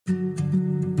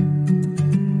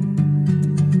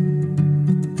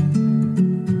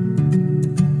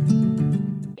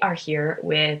are here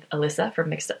with Alyssa from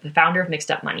the founder of Mixed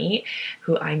Up Money,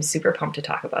 who I'm super pumped to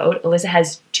talk about. Alyssa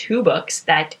has 2 books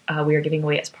that we are giving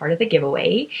away as part of the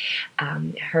giveaway.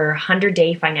 Her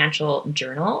 100-day financial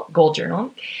journal, goal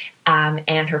journal,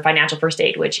 and her financial first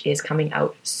aid, which is coming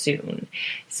out soon.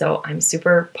 So I'm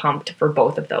super pumped for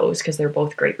both of those because they're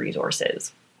both great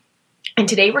resources. And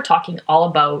today we're talking all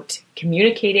about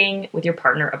communicating with your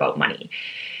partner about money.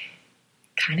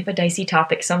 Kind of a dicey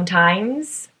topic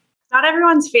sometimes. Not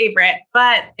everyone's favorite,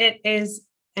 but it is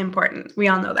important. We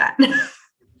all know that.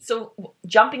 So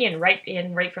jumping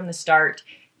right from the start,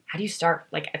 how do you start?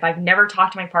 Like if I've never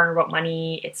talked to my partner about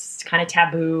money, it's kind of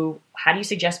taboo. How do you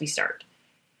suggest we start?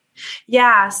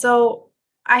 Yeah, so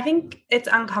I think it's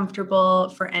uncomfortable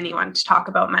for anyone to talk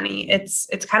about money. It's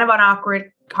kind of an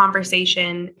awkward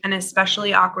conversation, and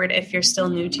especially awkward if you're still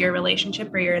new to your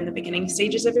relationship or you're in the beginning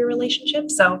stages of your relationship.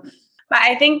 But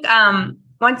I think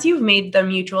once you've made the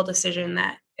mutual decision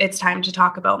that it's time to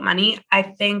talk about money, I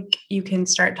think you can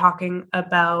start talking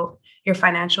about your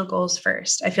financial goals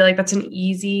first. I feel like that's an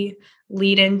easy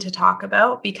lead in to talk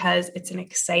about because it's an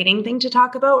exciting thing to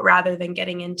talk about rather than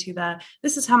getting into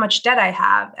this is how much debt I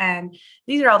have and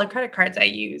these are all the credit cards I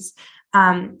use.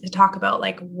 To talk about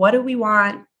like, what do we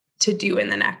want to do in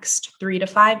the next 3 to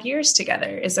 5 years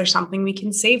together? Is there something we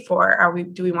can save for?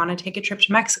 Do we want to take a trip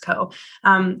to Mexico?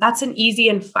 That's an easy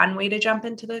and fun way to jump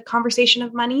into the conversation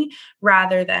of money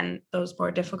rather than those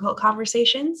more difficult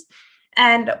conversations.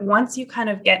 And once you kind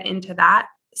of get into that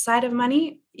side of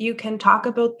money, you can talk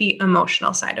about the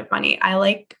emotional side of money. I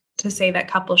like to say that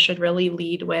couples should really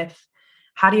lead with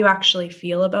how do you actually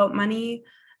feel about money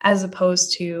as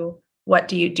opposed to what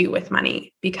do you do with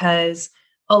money? Because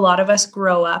a lot of us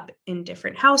grow up in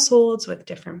different households with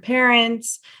different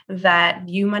parents that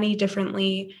view money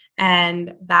differently,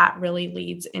 and that really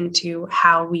leads into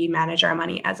how we manage our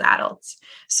money as adults.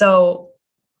 So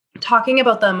talking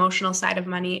about the emotional side of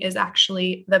money is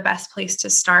actually the best place to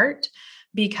start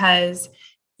because,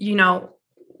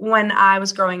 when I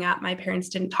was growing up, my parents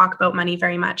didn't talk about money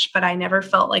very much, but I never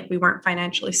felt like we weren't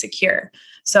financially secure.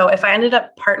 So if I ended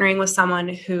up partnering with someone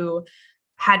who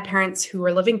had parents who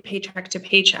were living paycheck to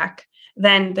paycheck,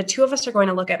 then the two of us are going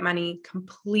to look at money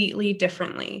completely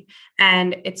differently.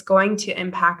 And it's going to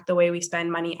impact the way we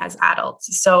spend money as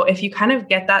adults. So if you kind of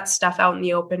get that stuff out in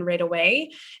the open right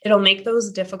away, it'll make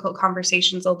those difficult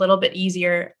conversations a little bit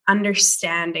easier,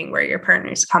 understanding where your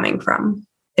partner is coming from,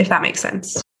 if that makes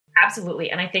sense. Absolutely.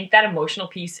 And I think that emotional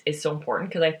piece is so important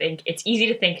because I think it's easy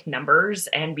to think numbers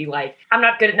and be like, I'm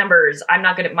not good at numbers. I'm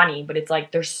not good at money. But it's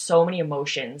like there's so many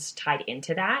emotions tied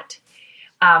into that.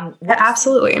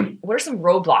 Absolutely. What are some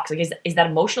roadblocks? Like, is that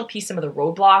emotional piece some of the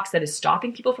roadblocks that is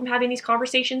stopping people from having these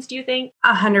conversations, do you think?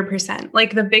 100%.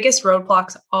 Like the biggest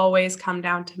roadblocks always come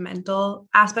down to mental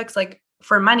aspects. Like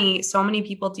for money, so many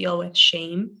people deal with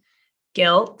shame,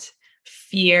 guilt,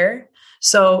 fear.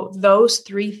 So those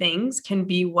 3 things can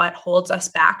be what holds us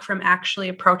back from actually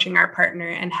approaching our partner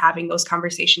and having those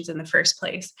conversations in the first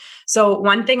place. So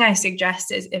one thing I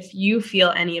suggest is if you feel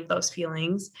any of those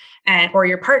feelings or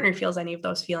your partner feels any of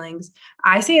those feelings,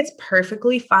 I say it's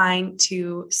perfectly fine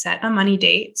to set a money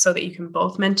date so that you can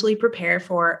both mentally prepare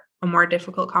for a more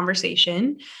difficult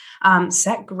conversation.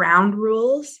 Set ground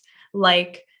rules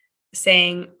like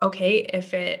saying, okay,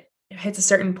 if it hits a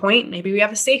certain point, maybe we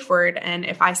have a safe word. And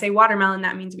if I say watermelon,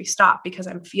 that means we stop because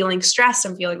I'm feeling stressed,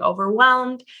 I'm feeling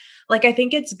overwhelmed. Like, I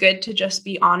think it's good to just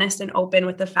be honest and open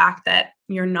with the fact that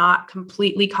you're not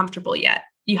completely comfortable yet.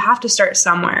 You have to start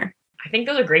somewhere. I think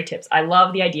those are great tips. I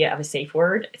love the idea of a safe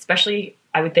word, especially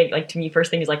I would think like to me,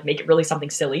 first thing is like make it really something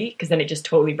silly because then it just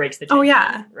totally breaks the tension. Oh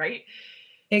yeah. Right?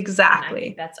 Exactly. And I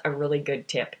think that's a really good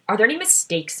tip. Are there any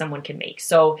mistakes someone can make?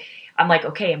 So I'm like,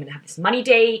 okay, I'm going to have this money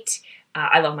date.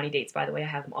 I love money dates, by the way. I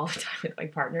have them all the time with my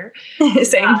partner.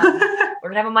 Same. We're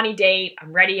going to have a money date.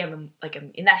 I'm ready. I'm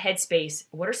in that headspace.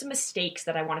 What are some mistakes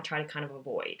that I want to try to kind of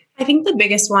avoid? I think the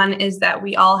biggest one is that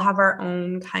we all have our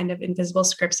own kind of invisible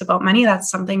scripts about money. That's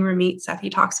something Ramit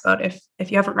Sethi talks about. If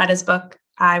you haven't read his book,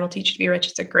 I Will Teach You to Be Rich,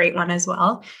 it's a great one as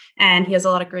well. And he has a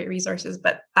lot of great resources,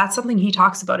 but that's something he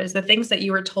talks about is the things that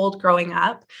you were told growing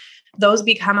up. Those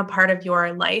become a part of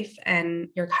your life and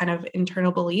your kind of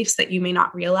internal beliefs that you may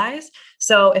not realize.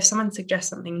 So if someone suggests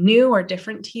something new or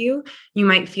different to you, you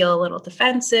might feel a little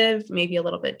defensive, maybe a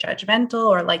little bit judgmental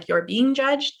or like you're being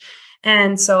judged.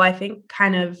 And so I think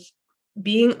kind of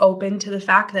being open to the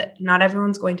fact that not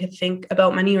everyone's going to think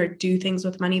about money or do things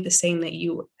with money the same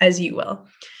as you will.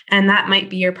 And that might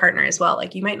be your partner as well.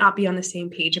 Like you might not be on the same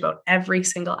page about every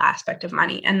single aspect of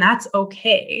money, and that's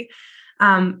okay.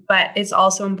 But it's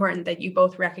also important that you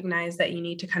both recognize that you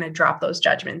need to kind of drop those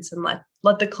judgments and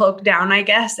let the cloak down, I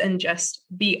guess, and just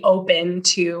be open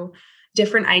to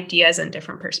different ideas and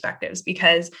different perspectives.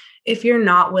 Because if you're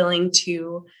not willing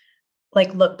to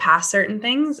like look past certain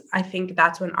things, I think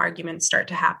that's when arguments start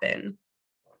to happen.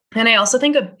 And I also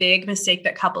think a big mistake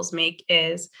that couples make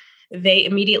is they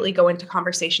immediately go into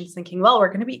conversations thinking, well, we're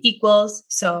going to be equals.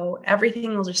 So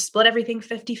everything, we'll just split everything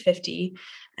 50-50.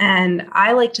 And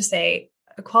I like to say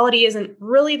equality isn't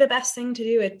really the best thing to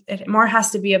do. It more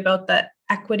has to be about the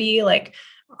equity. Like,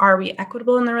 are we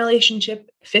equitable in the relationship?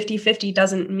 50-50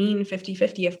 doesn't mean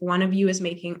 50-50 if one of you is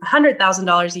making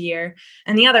 $100,000 a year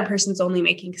and the other person's only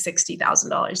making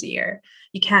 $60,000 a year.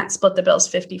 You can't split the bills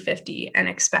 50-50 and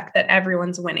expect that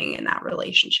everyone's winning in that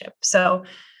relationship. So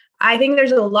I think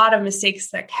there's a lot of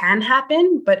mistakes that can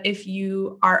happen, but if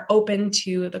you are open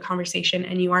to the conversation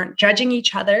and you aren't judging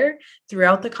each other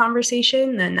throughout the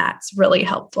conversation, then that's really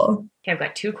helpful. Okay, I've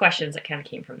got two questions that kind of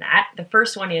came from that. The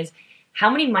first one is, how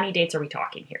many money dates are we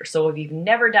talking here? So if you've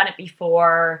never done it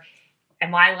before,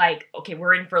 am I like, okay,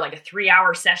 we're in for like a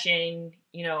 3-hour session,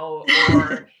 or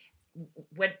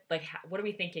what are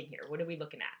we thinking here? What are we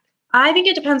looking at? I think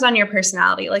it depends on your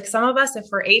personality. Like some of us, if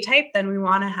we're A-type, then we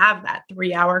want to have that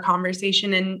 3-hour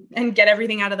conversation and get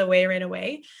everything out of the way right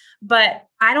away. But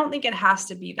I don't think it has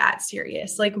to be that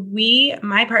serious. Like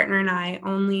my partner and I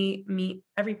only meet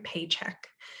every paycheck.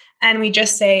 And we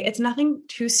just say, it's nothing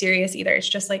too serious either. It's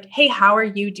just like, hey, how are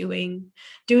you doing?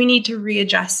 Do we need to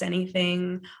readjust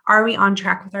anything? Are we on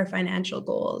track with our financial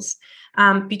goals?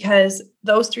 Because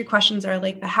those 3 questions are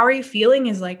like, the how are you feeling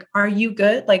is like, are you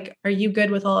good? Like, are you good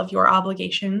with all of your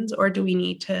obligations? Or do we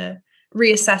need to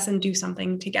reassess and do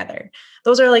something together?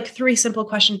 Those are like 3 simple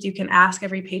questions you can ask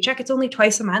every paycheck. It's only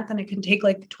twice a month and it can take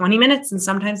like 20 minutes. And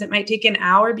sometimes it might take an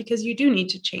hour because you do need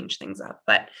to change things up.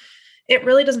 But it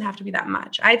really doesn't have to be that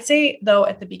much. I'd say, though,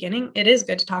 at the beginning, it is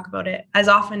good to talk about it as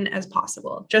often as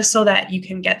possible, just so that you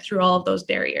can get through all of those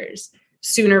barriers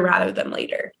sooner rather than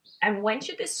later. And when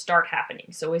should this start happening?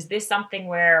 So is this something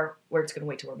where it's going to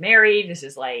wait till we're married? This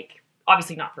is like,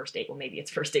 obviously not first date. Well, maybe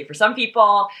it's first date for some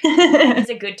people. It's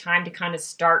a good time to kind of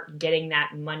start getting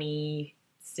that money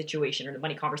situation or the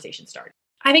money conversation started.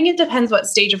 I think it depends what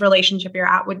stage of relationship you're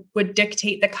at would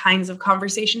dictate the kinds of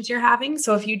conversations you're having.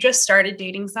 So if you just started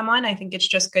dating someone, I think it's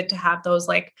just good to have those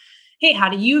like, hey, how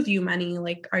do you view money?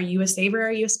 Like, are you a saver?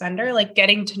 Are you a spender? Like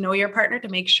getting to know your partner to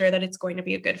make sure that it's going to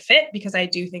be a good fit, because I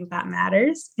do think that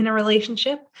matters in a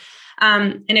relationship.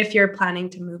 And if you're planning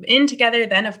to move in together,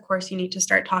 then of course you need to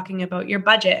start talking about your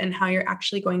budget and how you're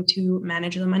actually going to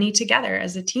manage the money together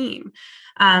as a team.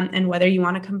 And whether you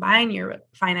want to combine your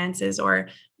finances or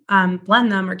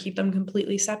blend them or keep them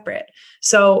completely separate.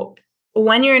 So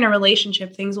when you're in a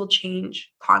relationship, things will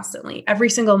change constantly. Every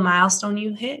single milestone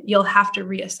you hit, you'll have to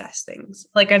reassess things.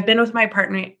 Like I've been with my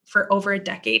partner for over a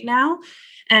decade now,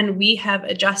 and we have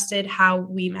adjusted how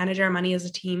we manage our money as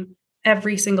a team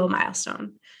every single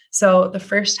milestone. So the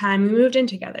first time we moved in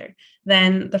together,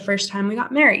 then the first time we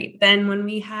got married, then when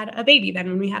we had a baby, then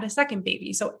when we had a second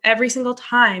baby. So every single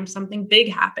time something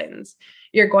big happens,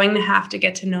 you're going to have to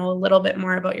get to know a little bit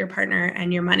more about your partner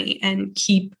and your money and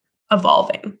keep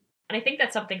evolving. And I think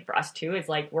that's something for us too, is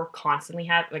like we're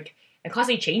constantly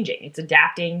constantly changing. It's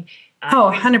adapting.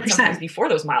 100%. Sometimes before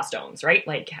those milestones, right?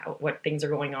 Like what things are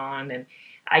going on. And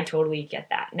I totally get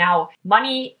that. Now,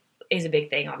 money is a big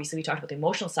thing. Obviously, we talked about the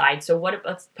emotional side. So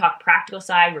let's talk practical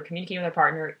side. We're communicating with our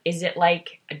partner. Is it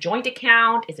like a joint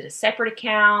account? Is it a separate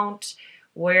account?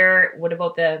 What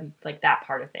about that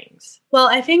part of things? Well,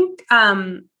 I think,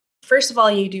 first of all,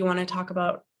 you do want to talk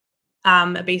about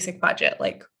a basic budget.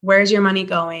 Like, where's your money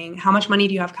going? How much money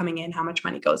do you have coming in? How much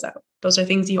money goes out? Those are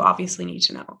things you obviously need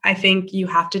to know. I think you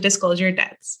have to disclose your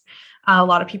debts. A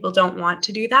lot of people don't want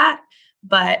to do that,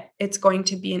 but it's going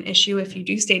to be an issue if you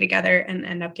do stay together and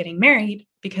end up getting married,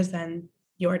 because then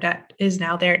your debt is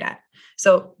now their debt.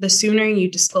 So the sooner you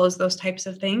disclose those types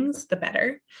of things, the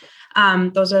better.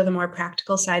 Those are the more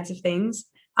practical sides of things.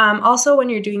 Also, when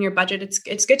you're doing your budget,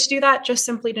 it's good to do that just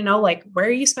simply to know, like, where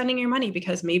are you spending your money?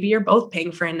 Because maybe you're both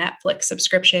paying for a Netflix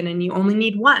subscription and you only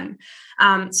need one.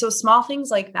 So small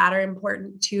things like that are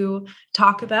important to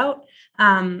talk about.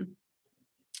 And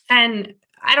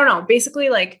I don't know, basically,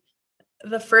 like,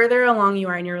 the further along you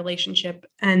are in your relationship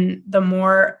and the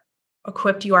more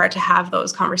equipped you are to have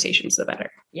those conversations, the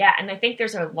better. Yeah. And I think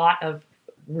there's a lot of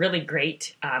really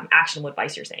great actionable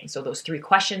advice you're saying. So those 3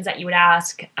 questions that you would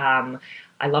ask,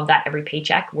 I love that every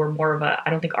paycheck. We're more of I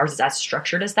don't think ours is as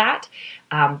structured as that,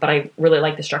 but I really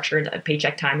like the structure. And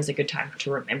paycheck time is a good time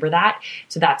to remember that.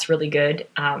 So that's really good.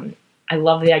 I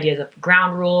love the idea of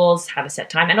ground rules, have a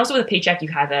set time. And also with a paycheck, you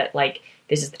have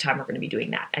this is the time we're going to be doing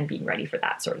that, and being ready for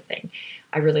that sort of thing.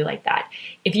 I really like that.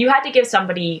 If you had to give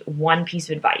somebody one piece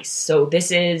of advice, so this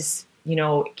is, you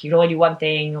can only do one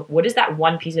thing, what is that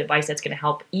one piece of advice that's going to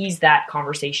help ease that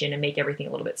conversation and make everything a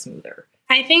little bit smoother?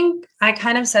 I think I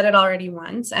kind of said it already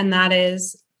once, and that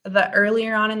is the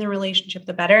earlier on in the relationship,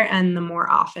 the better, and the more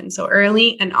often. So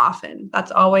early and often.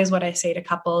 That's always what I say to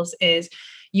couples is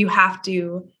you have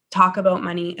to talk about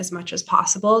money as much as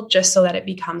possible just so that it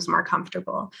becomes more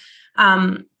comfortable.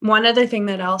 One other thing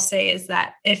that I'll say is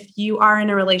that if you are in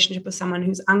a relationship with someone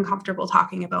who's uncomfortable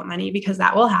talking about money, because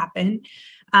that will happen,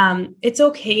 it's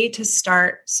okay to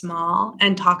start small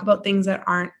and talk about things that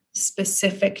aren't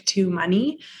specific to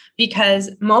money, because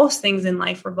most things in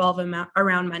life revolve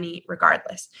around money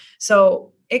regardless.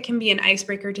 So it can be an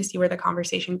icebreaker to see where the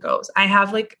conversation goes. I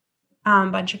have like a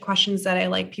bunch of questions that I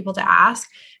like people to ask.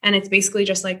 And it's basically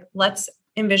just like, let's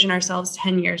envision ourselves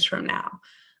 10 years from now.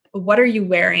 What are you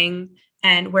wearing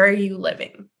and where are you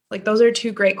living? Like, those are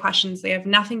two great questions. They have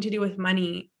nothing to do with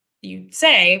money, you'd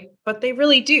say, but they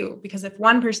really do. Because if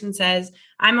one person says,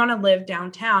 I want to live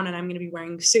downtown and I'm going to be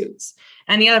wearing suits,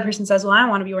 and the other person says, well, I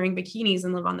want to be wearing bikinis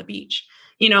and live on the beach.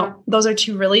 Those are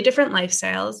two really different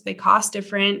lifestyles. They cost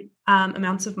different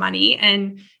amounts of money.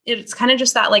 And it's kind of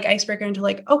just that like icebreaker into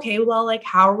like, okay, well, like,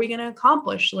 how are we going to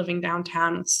accomplish living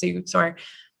downtown with suits, or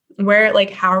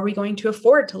how are we going to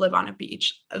afford to live on a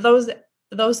beach?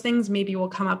 Those things maybe will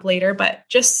come up later, but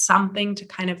just something to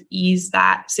kind of ease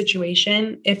that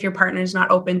situation if your partner is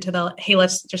not open to the, hey,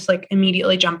 let's just like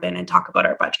immediately jump in and talk about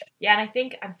our budget. Yeah. And I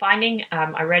think I'm finding,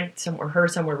 I read or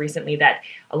heard somewhere recently that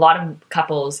a lot of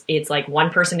couples, it's like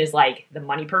one person is like the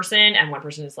money person and one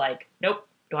person is like, nope,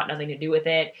 don't want nothing to do with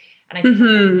it. And I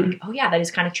think, like, oh yeah, that is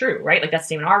kind of true, right? Like that's the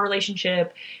same in our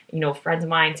relationship, friends of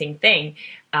mine, same thing.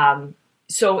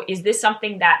 So is this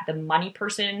something that the money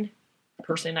person,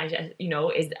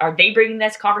 are they bringing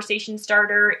this conversation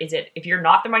starter? Is it, if you're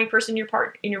not the money person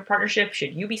in your partnership,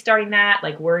 should you be starting that?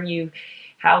 Like,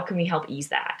 how can we help ease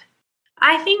that?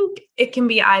 I think it can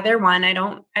be either one. I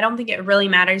don't think it really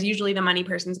matters. Usually the money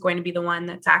person is going to be the one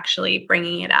that's actually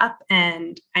bringing it up.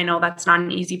 And I know that's not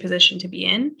an easy position to be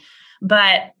in,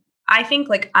 but I think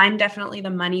like I'm definitely the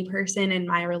money person in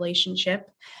my relationship.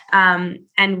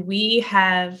 And we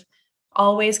have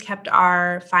always kept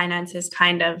our finances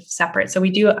kind of separate. So we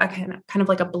do a kind of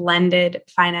like a blended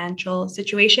financial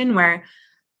situation where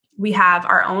we have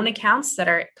our own accounts that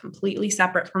are completely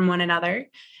separate from one another,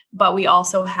 but we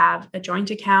also have a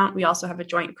joint account. We also have a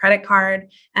joint credit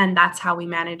card, and that's how we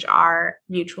manage our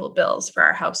mutual bills for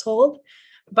our household.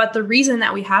 But the reason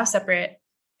that we have separate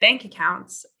bank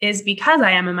accounts is because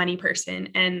I am a money person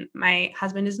and my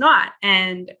husband is not.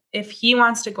 And if he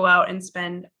wants to go out and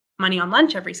spend money on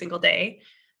lunch every single day,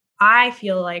 I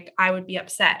feel like I would be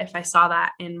upset if I saw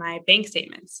that in my bank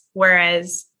statements.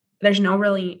 Whereas there's no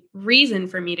really reason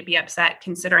for me to be upset,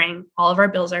 considering all of our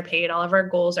bills are paid, all of our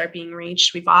goals are being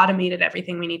reached. We've automated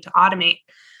everything we need to automate.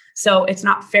 So it's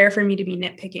not fair for me to be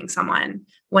nitpicking someone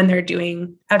when they're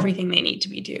doing everything they need to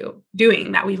be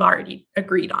doing that we've already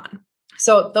agreed on.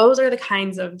 So those are the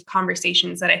kinds of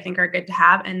conversations that I think are good to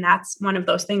have. And that's one of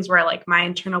those things where like my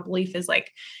internal belief is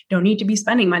like, don't need to be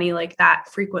spending money like that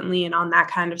frequently and on that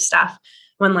kind of stuff,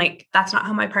 when like, that's not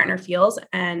how my partner feels.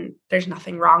 And there's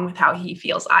nothing wrong with how he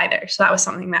feels either. So that was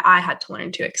something that I had to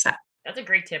learn to accept. That's a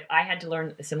great tip. I had to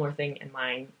learn a similar thing in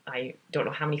mine. I don't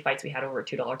know how many fights we had over a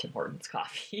 $2 Tim Hortons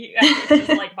coffee. It's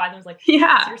just like, by them, like,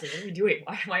 yeah, seriously, what are we doing?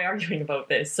 Why am I arguing about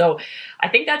this? So I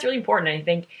think that's really important. I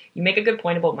think you make a good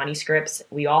point about money scripts.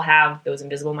 We all have those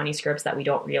invisible money scripts that we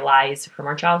don't realize from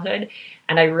our childhood.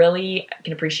 And I really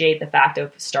can appreciate the fact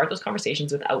of start those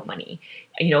conversations without money.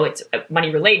 It's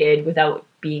money related without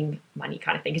being money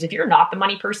kind of thing. Because if you're not the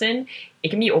money person, it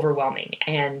can be overwhelming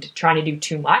and trying to do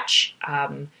too much.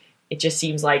 It just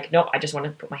seems like, no, I just want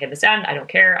to put my head in the sand. I don't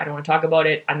care. I don't want to talk about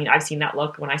it. I mean, I've seen that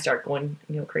look when I start going,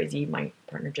 crazy. My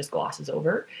partner just glosses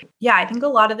over. Yeah, I think a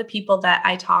lot of the people that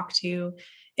I talk to,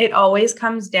 it always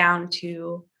comes down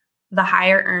to the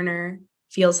higher earner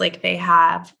feels like they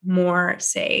have more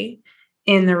say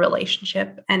in the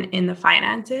relationship and in the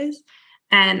finances.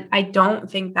 And I don't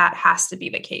think that has to be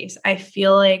the case. I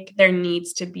feel like there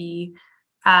needs to be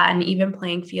an even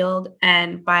playing field.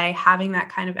 And by having that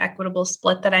kind of equitable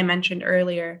split that I mentioned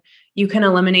earlier, you can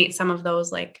eliminate some of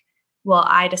those like, well,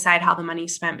 I decide how the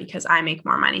money's spent because I make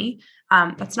more money.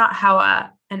 That's not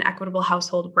how an equitable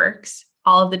household works.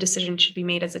 All of the decisions should be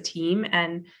made as a team.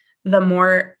 And the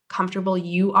more comfortable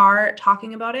you are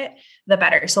talking about it, the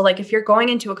better. So like if you're going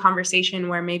into a conversation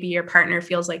where maybe your partner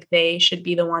feels like they should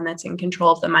be the one that's in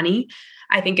control of the money,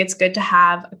 I think it's good to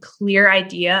have a clear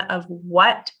idea of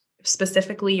what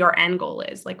specifically your end goal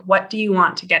is. Like, what do you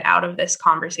want to get out of this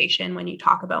conversation when you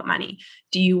talk about money?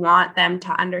 Do you want them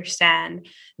to understand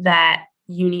that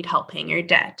you need help paying your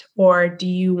debt? Or do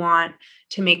you want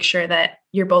to make sure that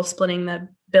you're both splitting the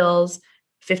bills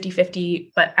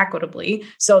 50-50, but equitably,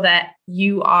 so that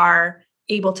you are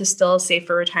able to still save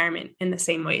for retirement in the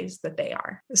same ways that they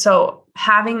are? So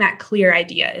having that clear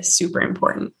idea is super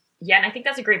important. Yeah, and I think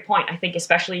that's a great point. I think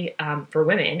especially for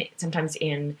women, sometimes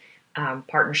in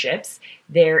partnerships,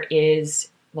 there is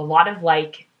a lot of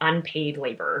like unpaid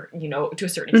labor, to a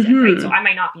certain extent, right? So I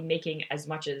might not be making as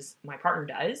much as my partner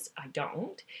does. I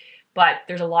don't. But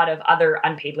there's a lot of other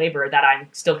unpaid labor that I'm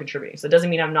still contributing. So it doesn't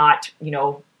mean I'm not,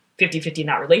 50-50 in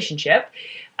that relationship,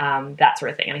 that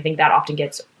sort of thing. And I think that often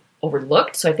gets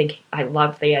overlooked. So I think I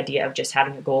love the idea of just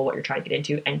having a goal, what you're trying to get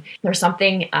into. And there's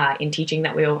something in teaching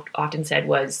that we often said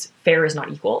was fair is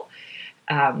not equal.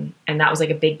 And that was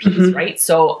like a big piece, right?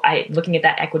 So looking at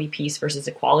that equity piece versus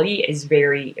equality is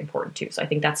very important too. So I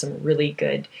think that's some really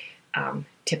good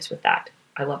tips with that.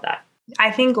 I love that. I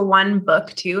think one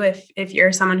book too, if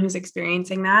you're someone who's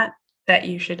experiencing that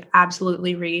you should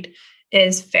absolutely read,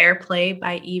 is Fair Play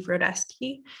by Eve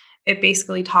Rodesky. It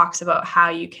basically talks about how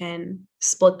you can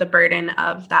split the burden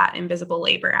of that invisible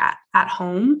labor at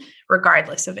home,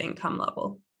 regardless of income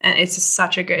level. And it's just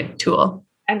such a good tool.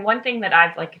 And one thing that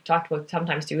I've talked about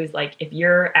sometimes too is if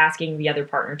you're asking the other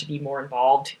partner to be more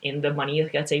involved in the money,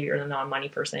 let's say you're the non-money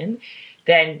person,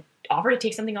 then offer to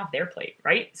take something off their plate,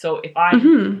 right? So if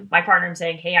I'm my partner, I'm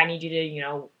saying, hey, I need you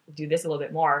to, do this a little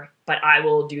bit more, but I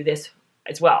will do this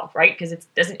as well, right? Because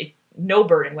no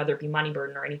burden, whether it be money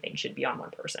burden or anything, should be on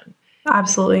one person.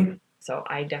 Absolutely. So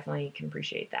I definitely can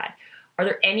appreciate that. Are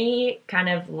there any kind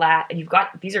of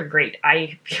these are great.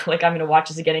 I feel like I'm going to watch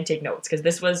this again and take notes because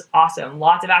this was awesome.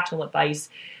 Lots of actionable advice.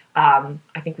 I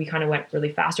think we kind of went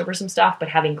really fast over some stuff, but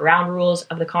having ground rules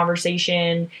of the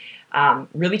conversation,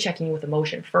 really checking in with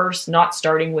emotion first, not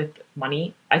starting with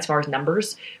money as far as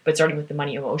numbers, but starting with the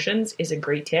money emotions is a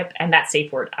great tip. And that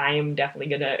safe word, I am definitely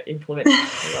going to implement.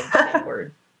 I love the safe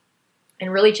word.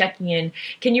 And really checking in.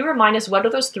 Can you remind us, what are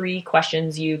those 3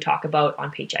 questions you talk about on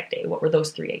paycheck day? What were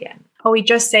those 3 again? Oh, we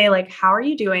just say how are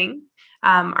you doing?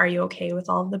 Are you okay with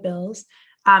all of the bills?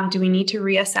 Do we need to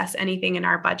reassess anything in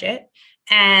our budget?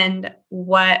 And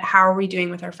how are we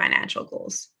doing with our financial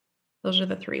goals? Those are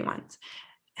the 3 ones.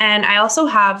 And I also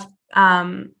have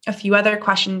a few other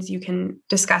questions you can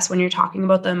discuss when you're talking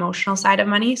about the emotional side of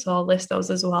money. So I'll list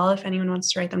those as well if anyone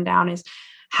wants to write them down. Is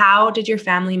how did your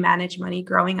family manage money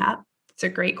growing up? It's a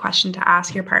great question to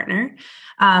ask your partner.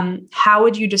 How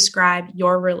would you describe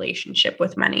your relationship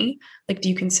with money? Do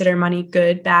you consider money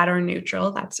good, bad, or neutral?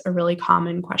 That's a really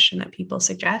common question that people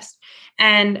suggest.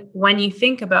 And when you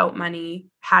think about money,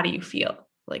 how do you feel?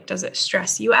 Does it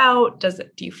stress you out? Do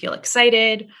you feel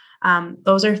excited?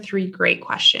 Those are 3 great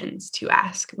questions to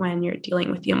ask when you're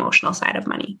dealing with the emotional side of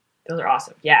money. Those are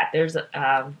awesome. Yeah, there's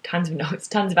tons of notes,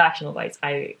 tons of actionable advice.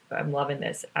 I'm loving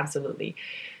this. Absolutely.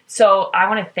 So I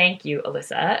want to thank you,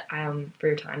 Alyssa, for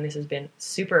your time. This has been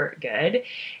super good.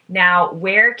 Now,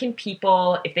 where can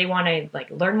people, if they want to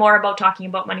learn more about talking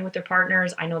about money with their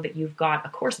partners, I know that you've got a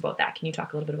course about that. Can you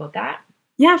talk a little bit about that?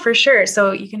 Yeah, for sure.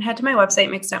 So you can head to my website,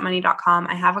 mixedupmoney.com.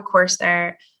 I have a course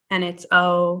there, and it's,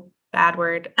 bad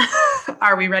word.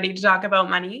 Are we ready to talk about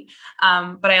money?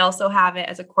 But I also have it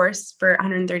as a course for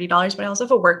 $130, but I also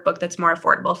have a workbook that's more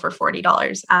affordable for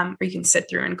 $40, where you can sit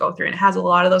through and go through. And it has a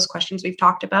lot of those questions we've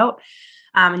talked about.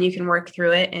 And you can work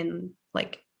through it in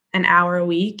an hour a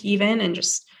week even, and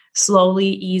just slowly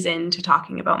ease into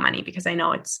talking about money, because I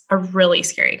know it's a really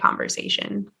scary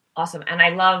conversation. Awesome. And I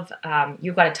love,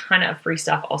 you've got a ton of free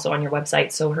stuff also on your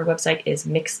website. So her website is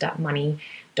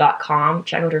mixedupmoney.com.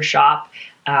 Check out her shop.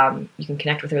 You can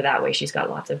connect with her that way. She's got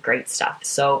lots of great stuff.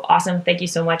 So awesome. Thank you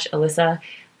so much, Alyssa,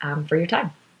 for your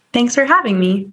time. Thanks for having me.